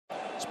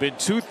It's been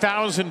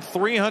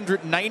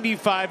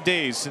 2,395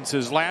 days since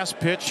his last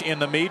pitch in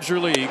the major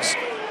leagues,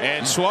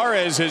 and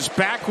Suárez is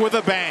back with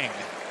a bang.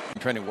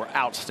 Training were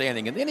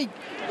outstanding, and then he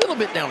a little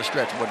bit down the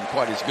stretch wasn't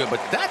quite as good, but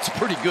that's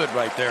pretty good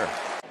right there.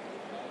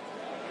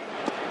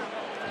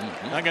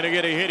 Not going to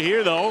get a hit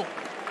here, though.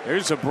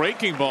 There's a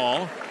breaking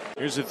ball.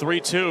 Here's a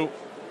 3-2.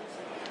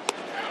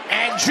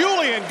 And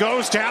Julian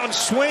goes down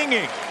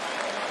swinging.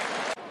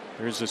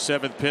 Here's the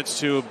 7th pitch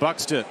to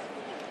Buxton.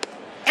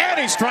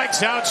 And he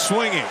strikes out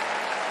swinging.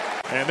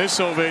 And this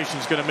ovation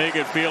is going to make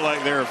it feel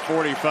like there are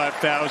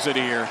 45,000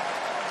 here.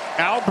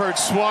 Albert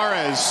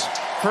Suárez,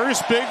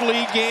 first big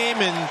league game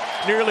in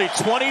nearly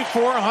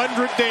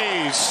 2,400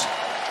 days.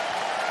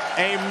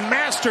 A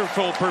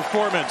masterful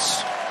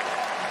performance